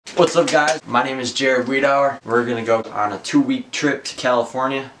What's up, guys? My name is Jared Wiedauer. We're gonna go on a 2-week trip to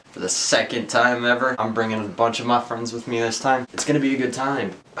California for the second time ever. I'm bringing a bunch of my friends with me this time. It's gonna be a good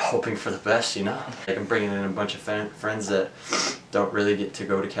time. Hoping for the best, you know? Like, I'm bringing in a bunch of friends that don't really get to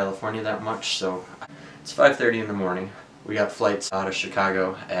go to California that much, so it's 5:30 in the morning. We got flights out of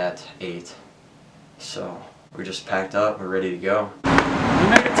Chicago at 8. So we're just packed up, we're ready to go. We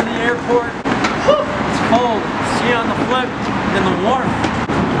made it to the airport. It's cold. See you on the flip in the warmth.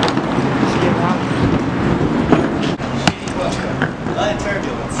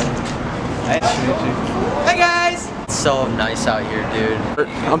 Turbulence. Hey guys! It's so nice out here, dude.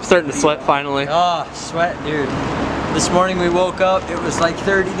 I'm starting to sweat finally. Oh, sweat, dude. This morning we woke up, it was like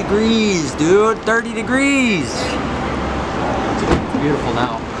 30 degrees, dude. 30 degrees! It's beautiful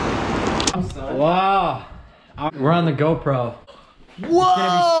now. Wow. We're on the GoPro.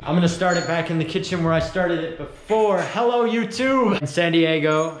 Whoa! I'm gonna start it back in the kitchen where I started it before. Hello, YouTube! In San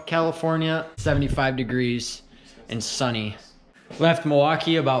Diego, California, 75 degrees and sunny. Left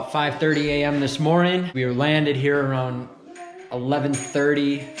Milwaukee about 5:30 a.m. this morning. We were landed here around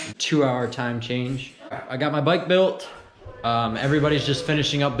 11:30, 2-hour time change. I got my bike built. Everybody's just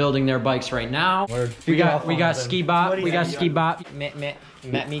finishing up building their bikes right now. We got Ski Bop. We got Ski Bop.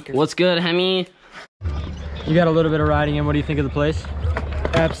 Matt Meeker. What's good, Hemi? You got a little bit of riding in. What do you think of the place?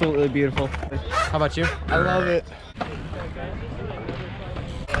 Absolutely beautiful. How about you? I love it.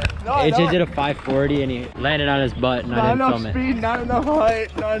 No, AJ did a 540 and he landed on his butt and I didn't film it. Not enough speed, not enough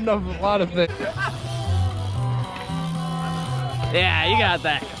height, not enough a lot of things. Yeah, you got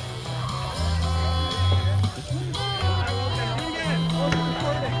that.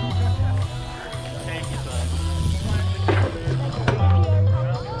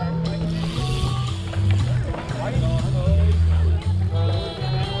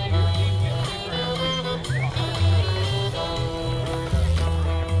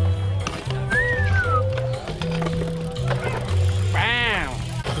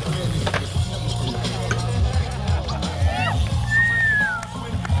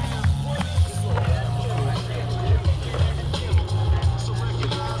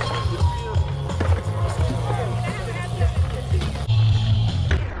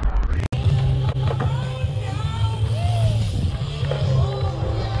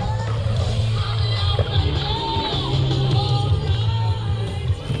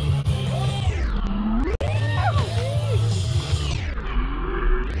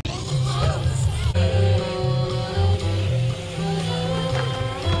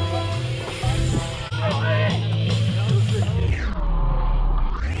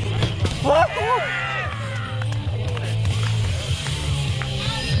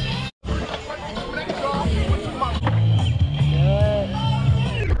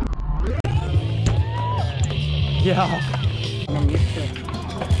 Yeah. I'm used to it.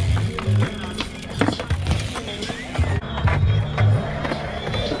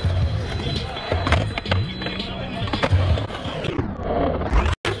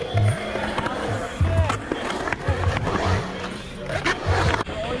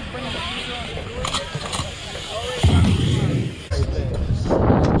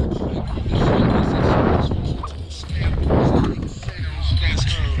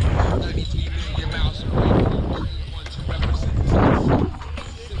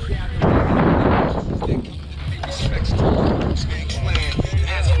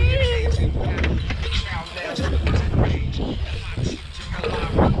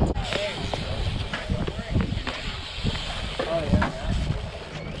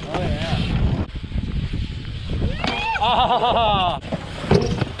 Oh!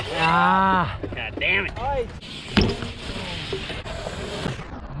 Ah! God damn it!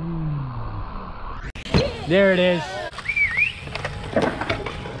 There it is.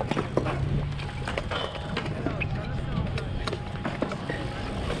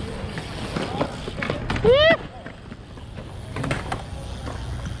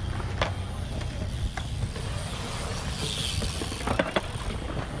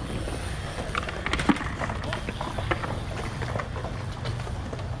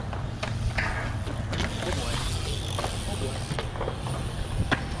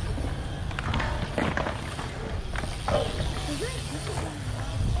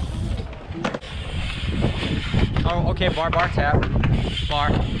 Oh, okay, bar tap. Bar.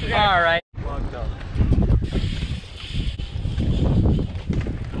 All right.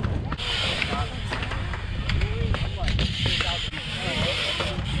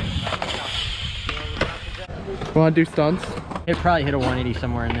 Want to do stunts? It probably hit a 180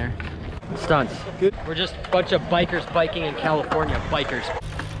 somewhere in there. Stunts. Good. We're just a bunch of bikers biking in California. Bikers.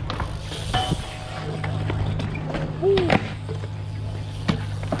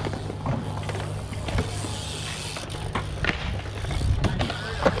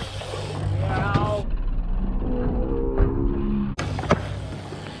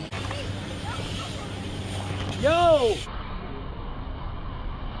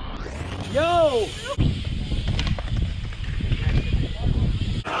 Yo!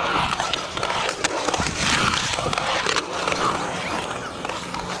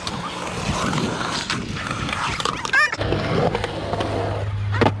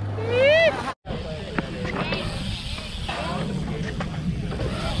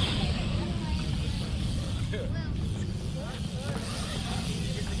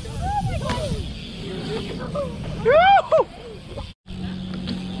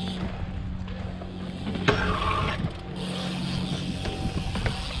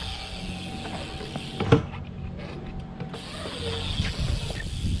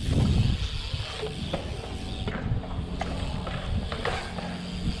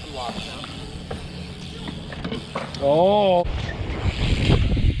 Oh.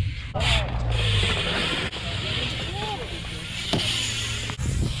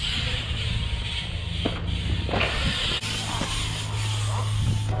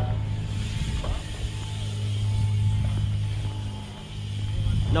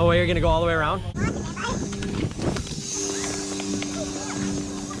 No way you're gonna go all the way around?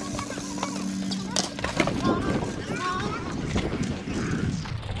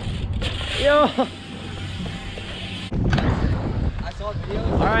 Yo!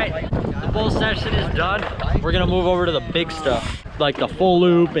 Alright, the full session is done. We're gonna move over to the big stuff, like the full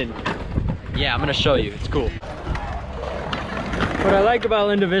loop, and yeah, I'm gonna show you. It's cool. What I like about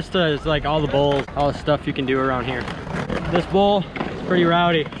Linda Vista is like all the bowls, all the stuff you can do around here. This bowl is pretty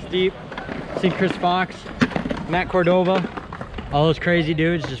rowdy, steep. See Chris Fox, Matt Cordova, all those crazy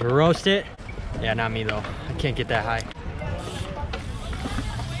dudes just roast it. Yeah, not me though. I can't get that high.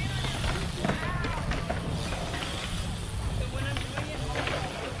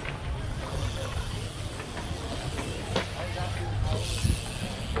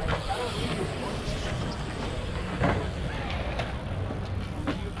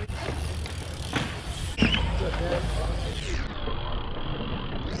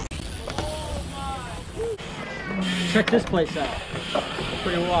 Check this place out.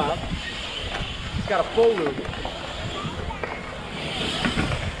 Pretty wild. It's got a full loop.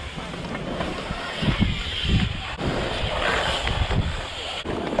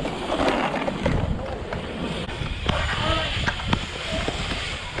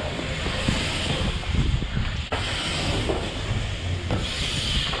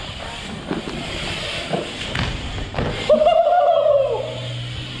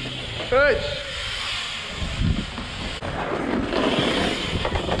 Good.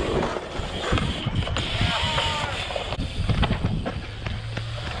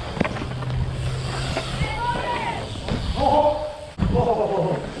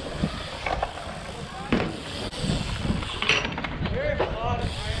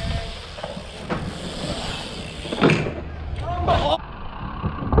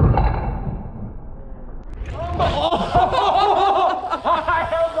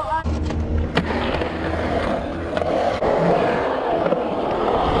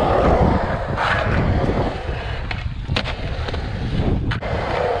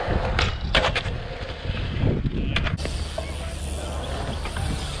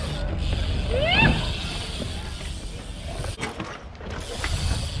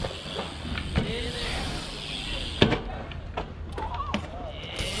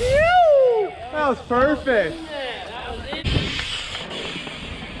 That was perfect.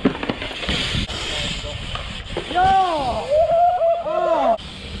 Yo! Oh!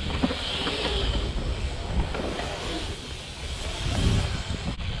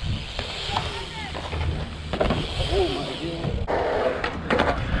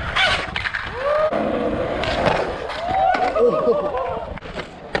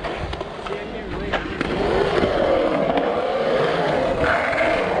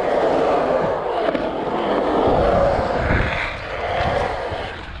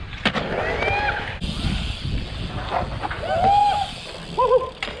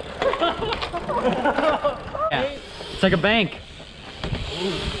 Yeah, it's like a bank.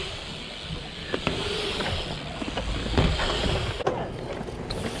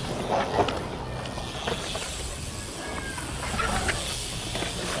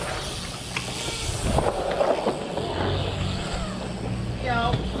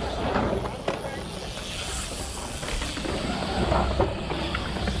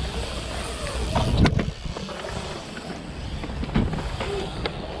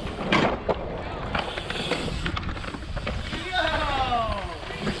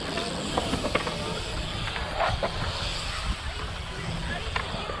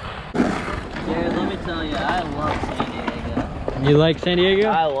 I love San Diego. You like San Diego?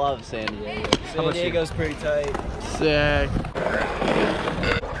 I love San Diego. San Diego's pretty tight. Sick.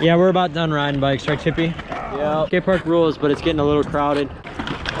 Yeah, we're about done riding bikes, right, Chippy? Yeah. Skate park rules, but it's getting a little crowded.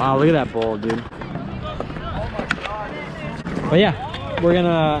 Wow, look at that bowl, dude. But yeah, we're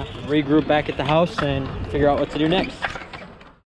gonna regroup back at the house and figure out what to do next.